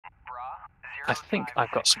I think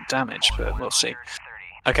I've got some damage, but we'll see.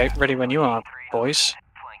 Okay, ready when you are, boys.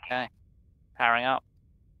 Okay, powering up.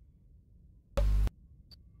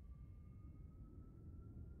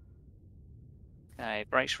 Okay,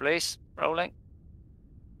 brakes release, rolling.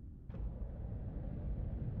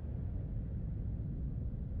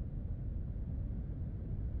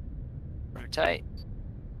 Rotate.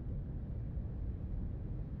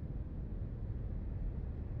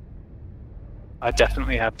 I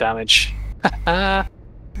definitely have damage.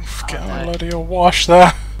 Getting a load of your wash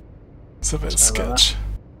there. It's a bit sketch.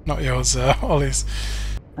 Not yours, Ollie's.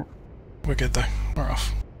 We're good though. We're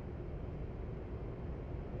off.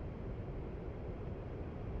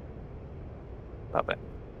 Love it.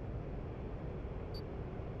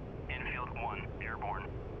 Infield 1, airborne.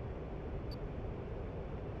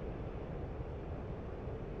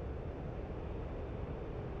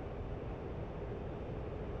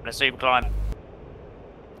 Let's super climb.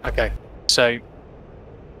 Okay, so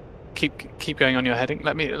keep going on your heading.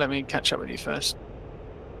 Let me catch up with you first.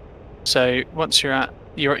 So once you're at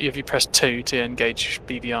you press 2 to engage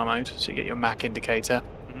BVR mode, so you get your MAC indicator.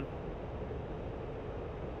 Mm-hmm.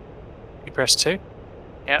 You press 2.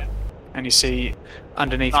 Yep. And you see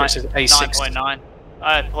underneath it says A6. 9.9.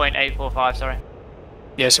 0.845. Sorry.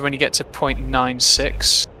 Yeah. So when you get to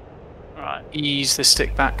 0.96, Right. ease the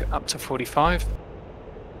stick back up to 45.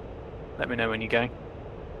 Let me know when you're going.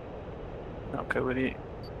 I'll go with you.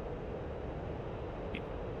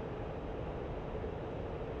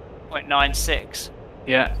 0.96.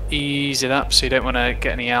 Yeah, ease it up so you don't want to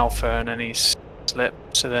get any alpha and any slip.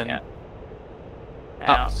 So then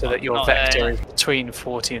up so that your vector is between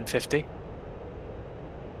 40 and 50.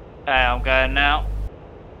 Okay, I'm going now.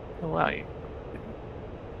 Oh wow.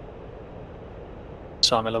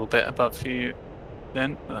 So I'm a little bit above you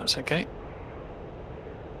then, but that's okay.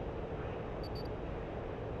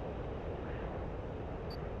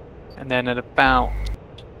 And then at about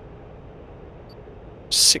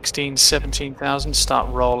 16, 17,000, start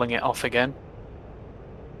rolling it off again.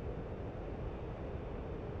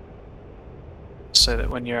 So that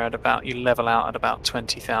when you're at about, you level out at about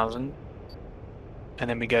 20,000. And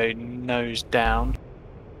then we go nose down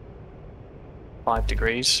 5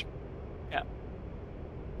 degrees. Yeah.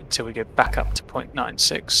 Until we go back up to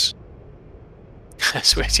 0.96.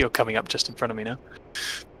 That's where you're coming up just in front of me now.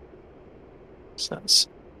 So that's...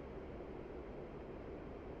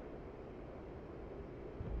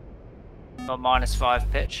 Or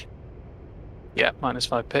 -5 pitch. Yeah,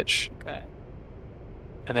 -5 pitch. Okay.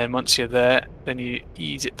 And then once you're there, then you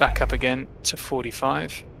ease it back up again to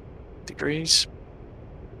 45 degrees.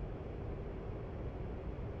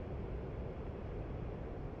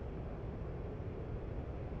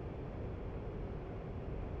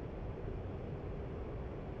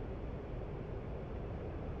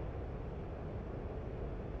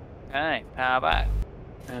 Okay, power back.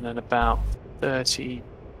 And then about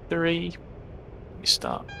 33, you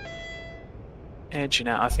start edging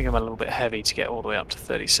out. I think I'm a little bit heavy to get all the way up to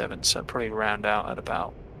 37, so I'll probably round out at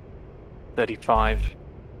about 35.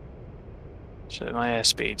 So my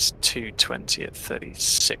airspeed's 220 at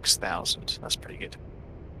 36,000. That's pretty good.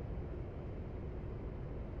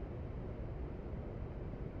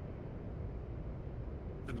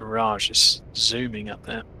 The Mirage is zooming up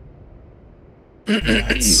there.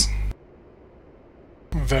 It's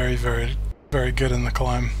very, very, very good in the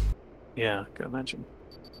climb. Yeah, I can imagine.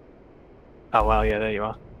 Oh wow, yeah, there you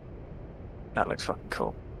are. That looks fucking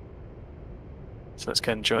cool. So let's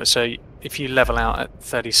go and enjoy it. So if you level out at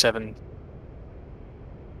 37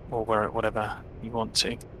 or whatever you want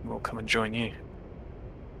to, we'll come and join you.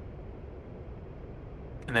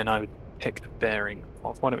 And then I would pick the bearing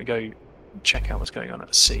of, why don't we go check out what's going on at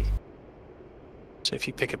the sea. So if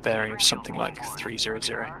you pick a bearing of something like 300.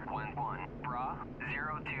 Bra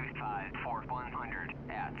 025 for 100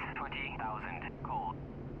 at 20,000 cold.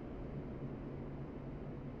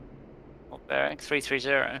 What bearing?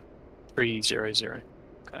 330. 300.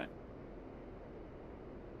 Okay.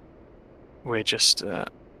 We're just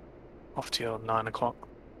off to your 9 o'clock.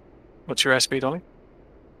 What's your airspeed, Ollie?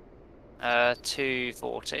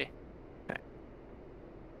 240. Okay.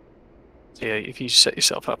 So yeah, if you set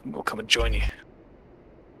yourself up, we'll come and join you.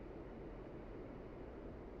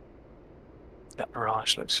 That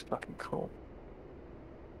Mirage looks fucking cool.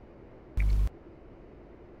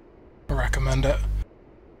 I recommend it.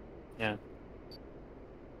 Yeah.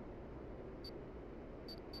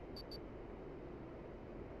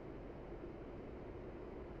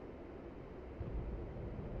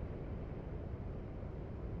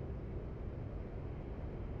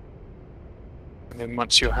 And then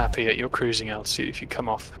once you're happy at your cruising altitude, if you come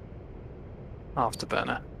off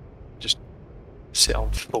afterburner, just sit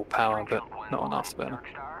on full power, but not on afterburner.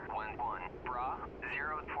 Darkstar 1-1, Bra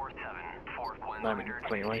 047, Moment,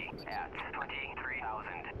 pulling away. at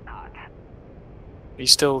 23,000 knots. Are you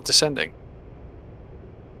still descending?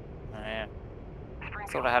 Oh, yeah.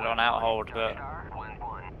 Thought I had it on out hold, but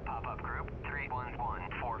Pop-up group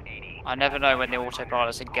 311-480. I never know when the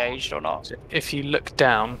autopilot's engaged or not. So if you look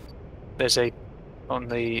down, there's on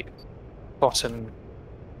the bottom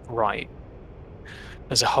right,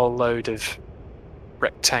 there's a whole load of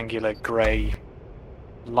rectangular grey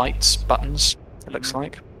lights, buttons, it looks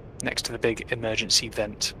like, next to the big emergency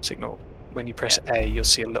vent signal. When you press A, you'll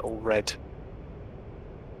see a little red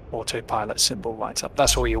autopilot symbol light up.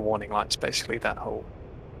 That's all your warning lights, basically, that whole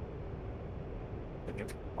thing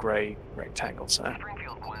of grey rectangles there.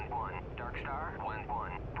 Springfield 1-1, Darkstar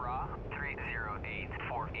 1-1, Bra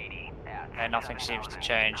 308-480 at Okay, nothing seems to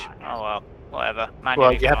change. Oh well, whatever. Well,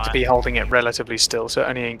 Manually you have to fine. be holding it relatively still, so it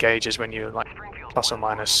only engages when you're like plus or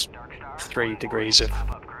minus 3 degrees of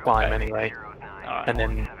climb anyway. Alright. And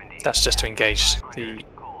then that's just to engage the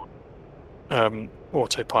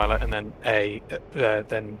autopilot, and then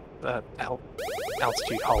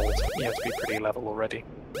altitude hold. You have to be pretty level already.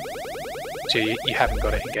 So you haven't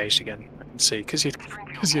got it engaged again, I can see, because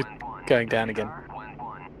you're going down again.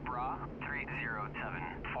 1-1, Bra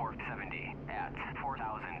 307-470 at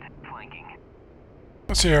 4,000 flanking.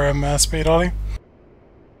 What's your speed, Ollie?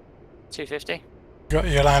 250. Got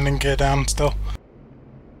your landing gear down still.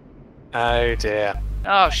 Oh dear.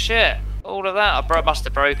 Oh shit! All of that, must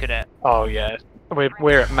have broken it. Oh yeah.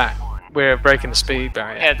 We're at Mac. We're breaking the speed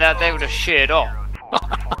barrier. Yeah, they would have sheared off.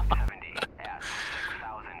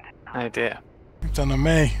 Oh dear. You've done on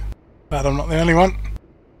me. Glad I'm not the only one.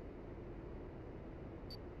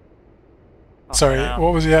 Sorry, no.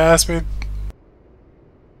 what was your airspeed?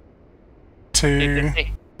 250.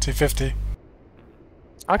 250.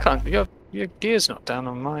 I can't. Your gear's not down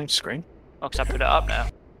on my screen. Oh, 'cause I put it up now.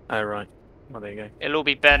 Oh right. Well, there you go. It'll all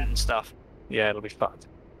be bent and stuff. Yeah, it'll be fucked.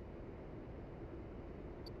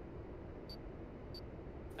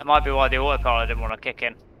 That might be why the autopilot didn't want to kick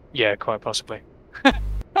in. Yeah, quite possibly.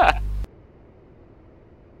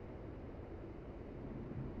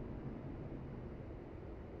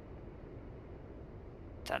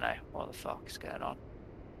 Don't know what the fuck is going on.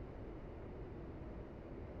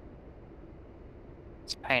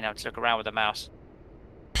 It's a pain having to look around with the mouse.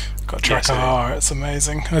 Got tracker Yes, R, it's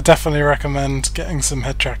amazing. I definitely recommend getting some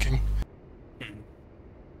head tracking.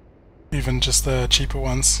 Even just the cheaper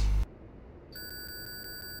ones.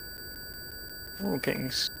 Oh,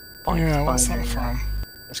 getting Yeah, what's that from?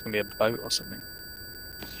 It's gonna be a boat or something.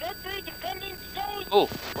 Oh!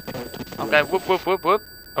 I'm going whoop whoop whoop whoop.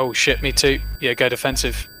 Oh shit, me too. Yeah, go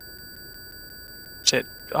defensive. Shit,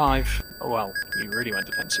 5. Oh, well, you really went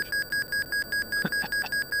defensive.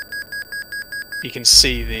 You can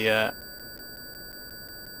see the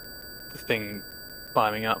thing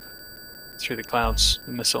climbing up through the clouds,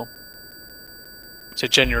 the missile. So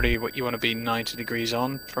generally what you want to be 90 degrees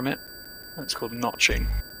on from it. That's called notching,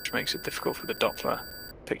 which makes it difficult for the Doppler to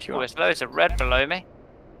pick you Oh, up. there's loads of red below me.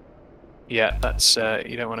 Yeah, that's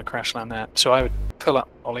you don't want to crash land there. So I would pull up,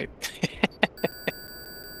 Ollie.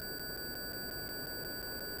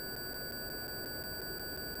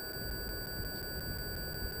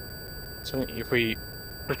 So if we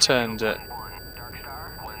returned at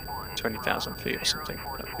 20,000 feet or something,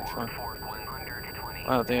 that would be fine.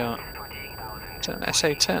 Wow, they are. It's an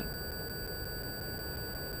SA-10.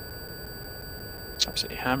 It's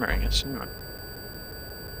absolutely hammering us, isn't it?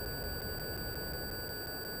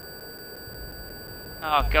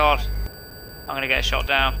 Oh god. I'm gonna get shot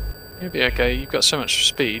down. You'll be okay, you've got so much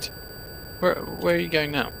speed. Where are you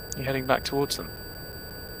going now? You're heading back towards them.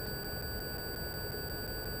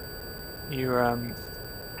 You,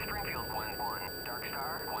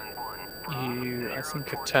 I think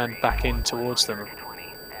have turned back in towards them.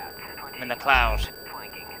 I'm in the cloud. I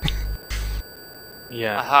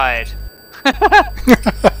Yeah. hide.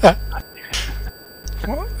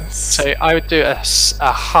 What? So I would do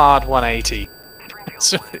a hard 180.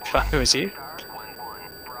 So if I was you.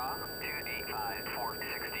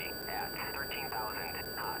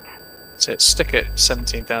 So stick at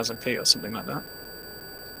 17,000 feet or something like that.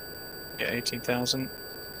 Yeah, 18,000.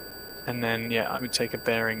 And then, yeah, I would take a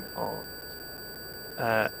bearing of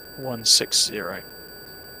 160.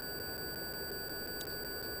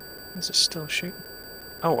 Is it still shooting?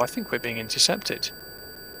 Oh, I think we're being intercepted.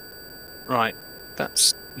 Right,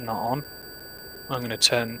 that's not on. I'm going to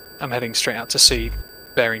turn. I'm heading straight out to sea,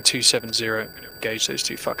 bearing 270. I'm going to engage those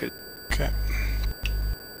two fuckers. Okay.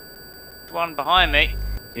 One behind me.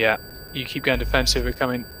 Yeah, you keep going defensive. We're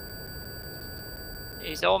coming.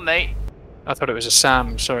 He's on me. I thought it was a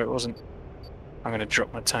Sam. Sorry, it wasn't. I'm going to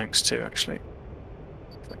drop my tanks too, actually,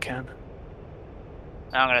 if I can.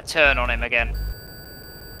 Now I'm going to turn on him again.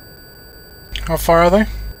 How far are they?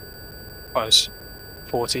 Close.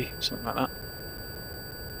 40, something like that.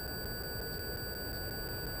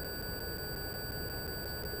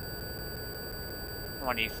 Come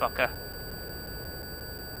on, you fucker.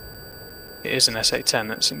 It is an SA-10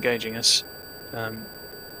 that's engaging us.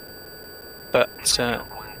 But,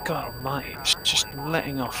 God almighty, it's just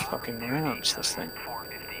letting off fucking rounds, this thing.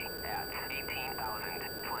 450 at 18,000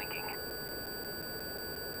 flanking.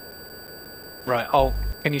 Right,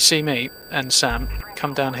 can you see me and Sam?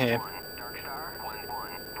 Come down here. Dark Star,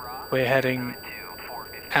 1-1. Bra, We're heading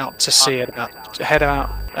 450. out to sea at about, head out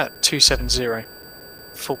at 270.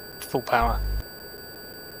 Full power.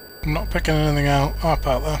 I'm not picking anything up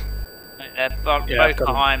out there. They're both Yeah, I've got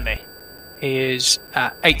him. behind me. He is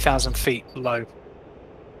at 8,000 feet low.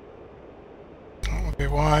 That would be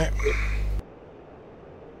why.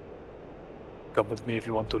 Come with me if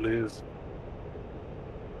you want to live.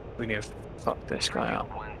 We need to fuck this guy up.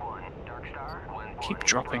 1-1. Dark Star, 1-1. Keep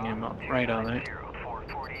dropping him on radar, though.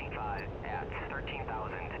 445 at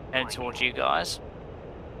 13,000. Heading towards you guys.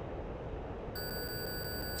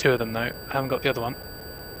 2 of them, though. I haven't got the other one.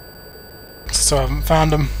 Still haven't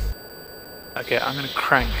found them. Okay, I'm going to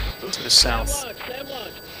crank to the south.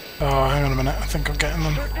 Oh, hang on a minute. I think I'm getting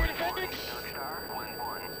them. Dark Star,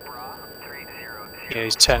 1-1. Bra, 300. Yeah,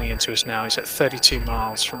 he's turning into us now. He's at 32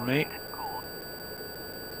 miles from me.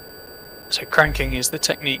 So cranking is the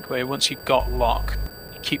technique where once you've got lock,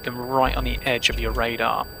 you keep them right on the edge of your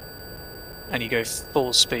radar, and you go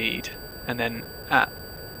full speed, and then at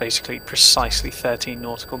basically precisely 13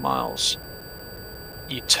 nautical miles,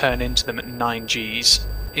 you turn into them at 9 Gs,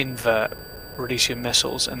 invert, release your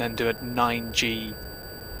missiles, and then do a 9G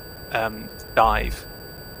dive.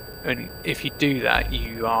 And if you do that,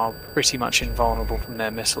 you are pretty much invulnerable from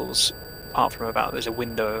their missiles, apart from there's a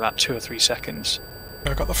window of about 2 or 3 seconds.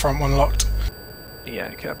 I've got the front one locked. Yeah,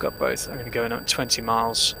 okay, I've got both. I'm going to go in at 20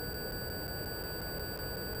 miles.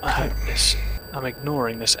 I hope this... I'm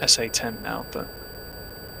ignoring this SA-10 now, but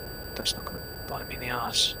that's not going to bite me in the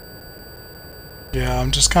arse. Yeah,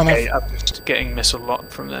 I'm just kind of... Okay, I'm just getting missile lock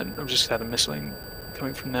from them. I've just had a missiling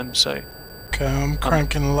coming from them, so... Okay, I'm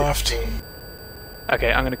cranking left.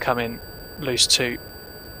 Okay, I'm going to come in loose 2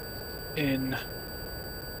 in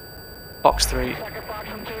Fox 3,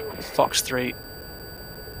 Fox 3,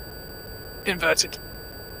 inverted.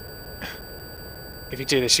 If you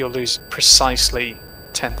do this, you'll lose precisely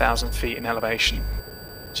 10,000 feet in elevation,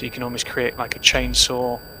 so you can almost create like a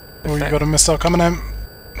chainsaw Oh, you effect. got a missile coming in.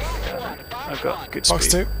 I've got good Fox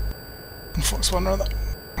speed. 2. And Fox 1 rather.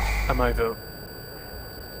 I'm over.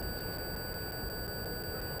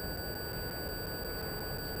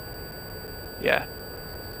 Yeah.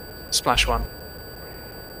 Splash 1.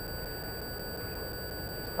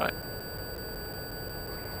 Right.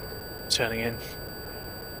 Turning in.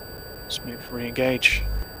 Smooth re-engage.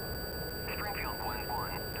 Springfield,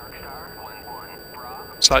 1-1. Dark Star, 1-1. Bra,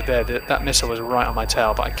 It's like there, that missile was right on my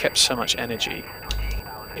tail, but I kept so much energy,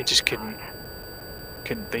 28,000. it just couldn't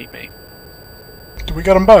beat me. Do we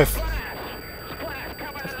got them both?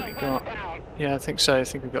 Definitely got. Yeah, I think so. I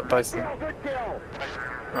think we've got both of them.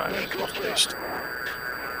 Right, I'm going to come off boost.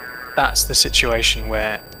 That's the situation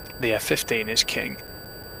where the F-15 is king.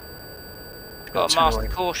 Got a Turn master away.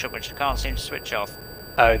 caution which I can't seem to switch off.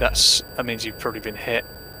 Oh, that means you've probably been hit.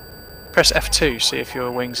 Press F2, see if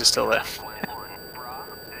your wings are still there. 1-1. Bra,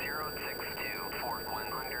 062 for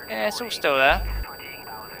 100. Yeah, it's all still there.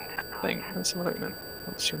 28,000. I think. Let's have a look then.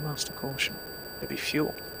 What's your master caution? Maybe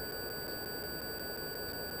fuel.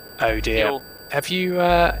 Oh dear. Fuel. Have you,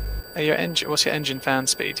 your engine, what's your engine fan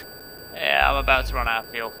speed? Yeah, I'm about to run out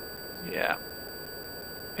of fuel. Yeah.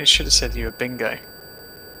 It should have said you were bingo.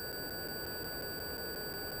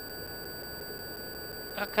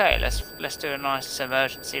 Okay, let's do a nice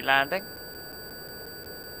emergency landing.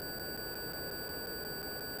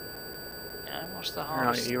 Yeah, what's the Right,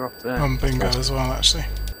 hardest? you're up there. I'm bingo as well, actually.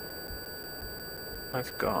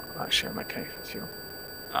 I've got, actually I'm okay for fuel.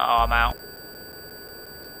 Oh, I'm out.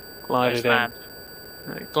 Glide Where's it in. land?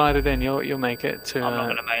 Glide it in, you'll make it to, I'm not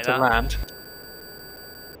gonna make to that. land.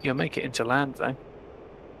 You'll make it into land though.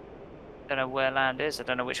 Don't know where land is. I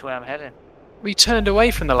don't know which way I'm heading. We turned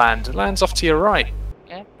away from the land. The land's off to your right.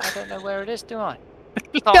 Yeah, I don't know where it is, do I?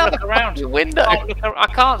 Can't look around. Your window. I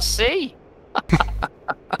can't see.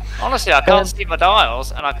 Honestly, I can't see my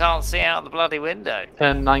dials, and I can't see out the bloody window.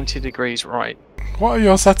 Turn 90 degrees right. What are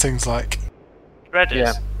your settings like? Redders.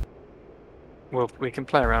 Yeah. Well, we can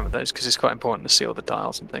play around with those because it's quite important to see all the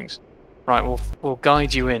dials and things. Right, we'll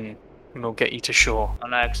guide you in and we'll get you to shore. I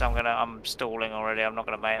know, because I'm stalling already. I'm not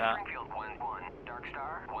gonna make that. Springfield 1-1, Dark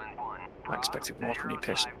Star 1-1. I expected more from you,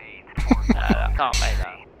 Piss. I can't make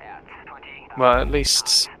that. At 20. Well, at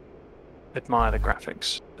least admire the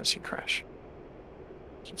graphics as you crash.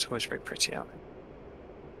 It's always very pretty out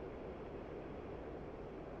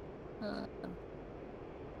there.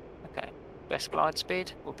 Okay. Best glide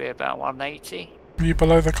speed will be about 180. Are you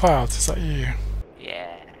below the clouds? Is that you?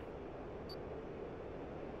 Yeah.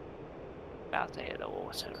 About to hit the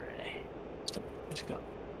water, really. Where's he gone?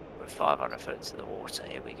 We're 500 foot to the water.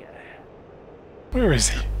 Here we go. Where is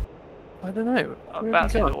he? I don't know. I'm Where about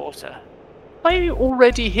have to you hit the gone? water. Are you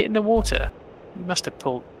already hitting the water? You must have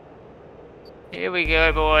pulled. Here we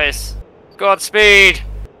go, boys. Godspeed.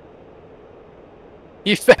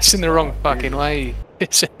 You're facing the wrong fucking way.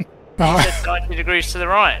 It's Oh, Said 90 degrees to the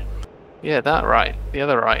right. yeah, that right. The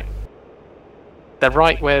other right. The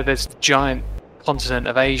right where there's the giant continent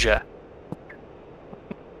of Asia.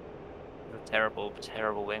 Terrible,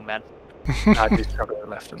 terrible wingman. I did cover the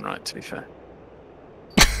left and right, to be fair.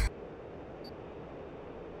 Terrible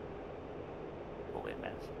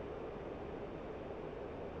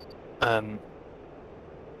wingman.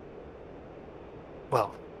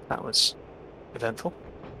 Well, that was eventful.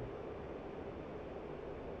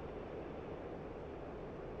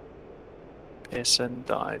 Pearson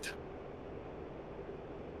died.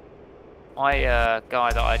 My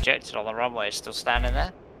guy that I ejected on the runway is still standing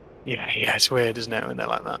there. Yeah, it's weird, isn't it, when they're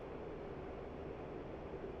like that?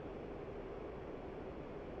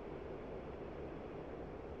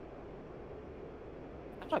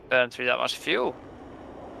 I don't burn through that much fuel.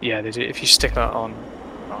 Yeah, they do. If you stick that on.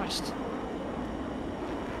 Christ.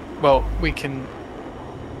 Well, we can.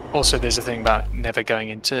 Also, there's a thing about never going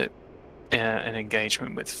into an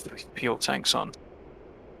engagement with fuel tanks on.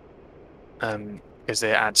 Because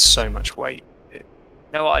they add so much weight.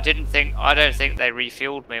 No, I don't think they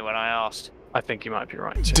refueled me when I asked. I think you might be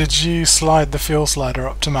right. Too. did you slide the fuel slider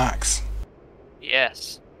up to max?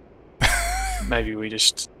 Yes. Maybe we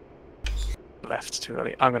just left too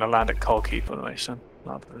early. I'm going to land at Coal Keep on the way, son,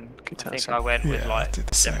 rather than I think Kutaisi. I went with Yeah, I like did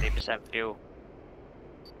the same. 70% fuel.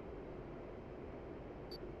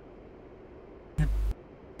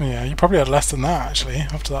 Yeah, you probably had less than that actually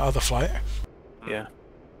after that other flight. Yeah.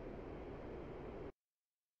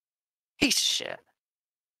 Piece of shit.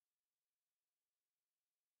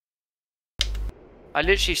 I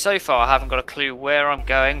literally, so far, I haven't got a clue where I'm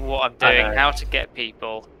going, what I'm I doing, know. how to get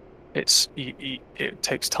people. It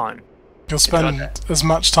takes time. You'll spend does as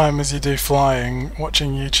much time as you do flying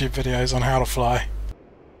watching YouTube videos on how to fly.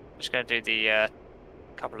 I'm just going to do the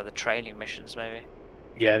couple of the training missions, maybe.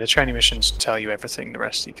 Yeah, the training missions tell you everything. The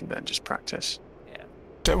rest you can then just practice.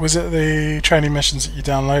 Was it the training missions that you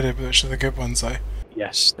downloaded which are the good ones though?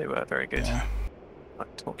 Yes, they were very good. Yeah. I'll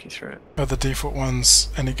talk you through it. Are the default ones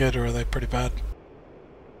any good or are they pretty bad?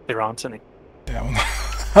 There aren't any. Yeah,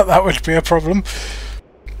 well, that would be a problem.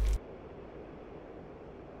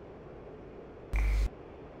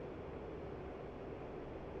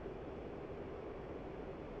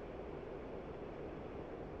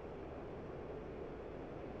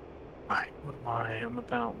 Right, what am I? I'm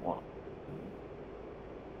about what?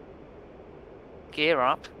 Gear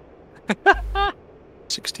up.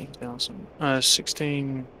 16,000.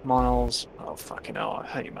 16 miles. Oh, fucking hell, I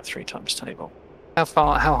hate my 3 times table. How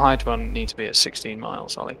high do I need to be at 16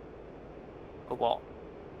 miles, Ollie? For what?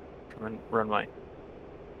 From a runway?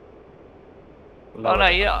 Oh Lower no,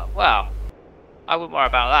 than- yeah. Well, I wouldn't worry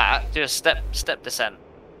about that. Do a step descent.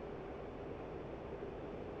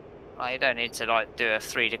 Like, you don't need to like do a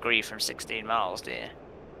 3-degree from 16 miles, do you?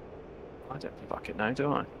 I don't fucking know,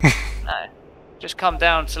 do I? No. Just come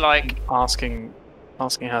down to like. Asking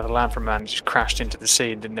how the land from man just crashed into the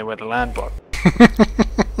sea and didn't know where the land was.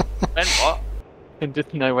 Then what? And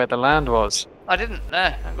didn't know where the land was. I didn't. No, I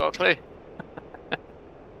haven't got a clue.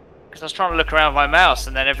 Because I was trying to look around my mouse,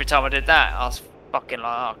 and then every time I did that, I was fucking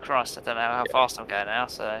like, oh Christ, I don't know how fast I'm going now.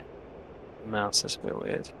 So The mouse is a bit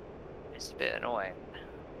weird. it's a bit annoying.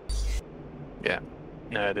 Yeah.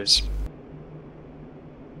 No, there's.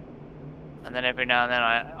 And then every now and then,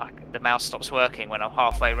 the mouse stops working when I'm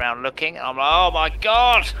halfway around looking, and I'm like, oh my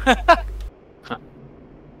god!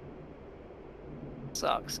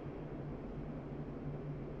 Sucks.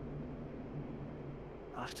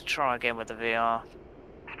 I have to try again with the VR.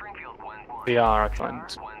 Springfield 1-1.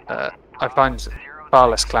 VR, I find far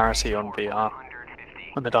less clarity on VR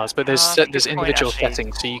on the dials, but there's Ah, that's a there's good point, individual actually.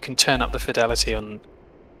 settings, so you can turn up the fidelity on.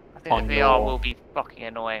 I think On the VR your- will be fucking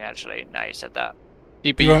annoying, actually. Now you said that.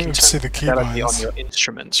 But You you won't can see turn the fidelity on keybinds. your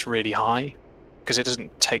instruments really high because it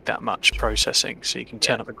doesn't take that much processing, so you can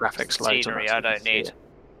turn Yeah, up the graphics It's the loads. scenery I don't need.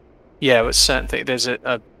 Yeah, but certain thing there's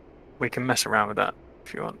a we can mess around with that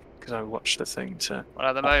if you want, because I watched the thing to. Well,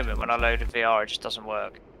 at the moment, when I load a VR, it just doesn't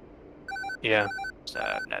work. Yeah, So,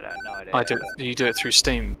 no idea. I do. You do it through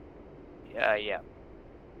Steam. Yeah. I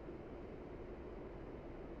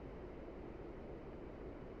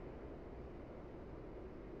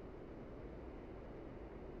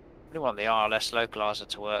really want the RLS localizer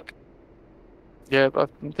to work. Yeah, but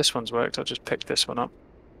this one's worked. I'll just pick this one up.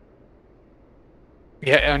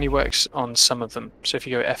 Yeah, it only works on some of them. So if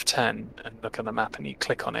you go F10 and look at the map and you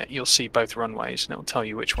click on it, you'll see both runways, and it'll tell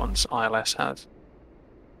you which ones ILS has.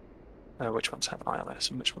 Which ones have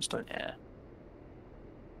ILS and which ones don't. Yeah.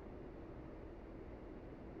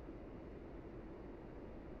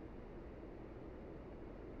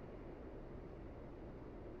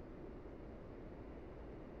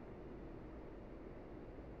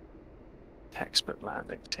 Textbook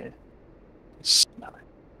landing here. Smell it.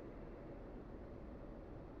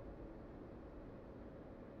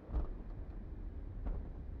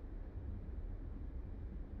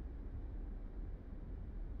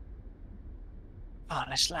 Oh,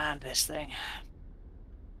 let's land this thing.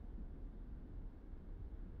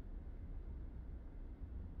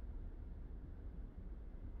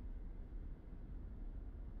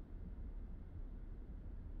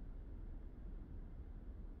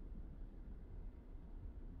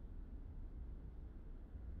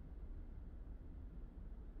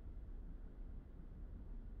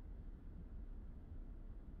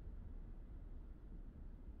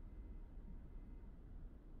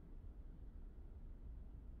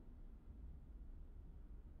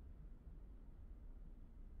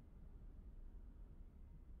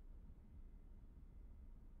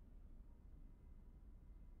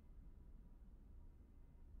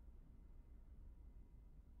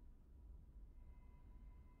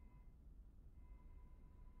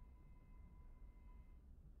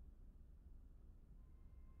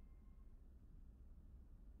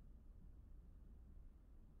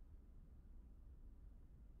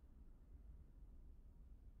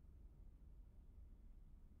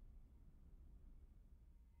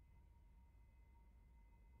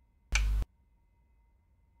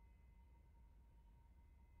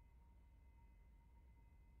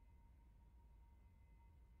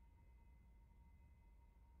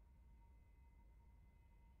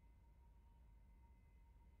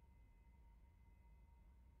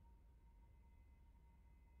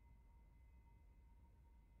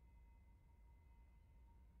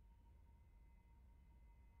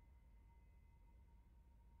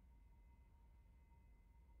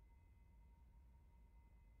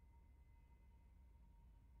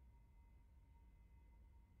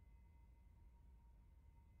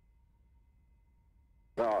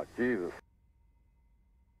 Oh, Jesus.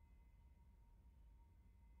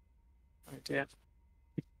 Oh dear.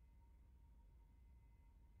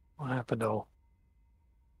 What happened all?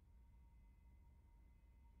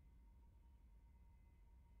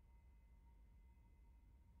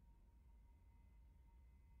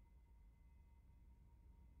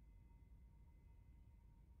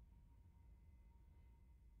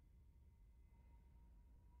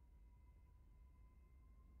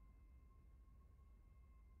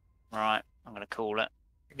 Right, I'm going to call it.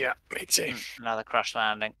 Yeah, me too. Another crash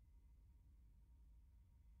landing.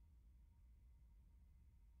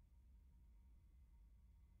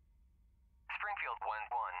 Springfield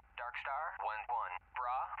 1-1, Dark Star 1-1,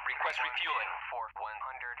 Bra. Request refueling for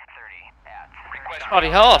 130 at. Request Bloody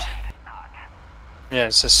hard. Yeah,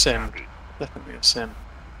 it's a sim. Definitely a sim.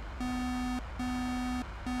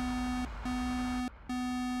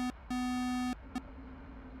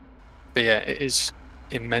 But yeah, it is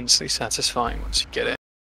immensely satisfying once you get it.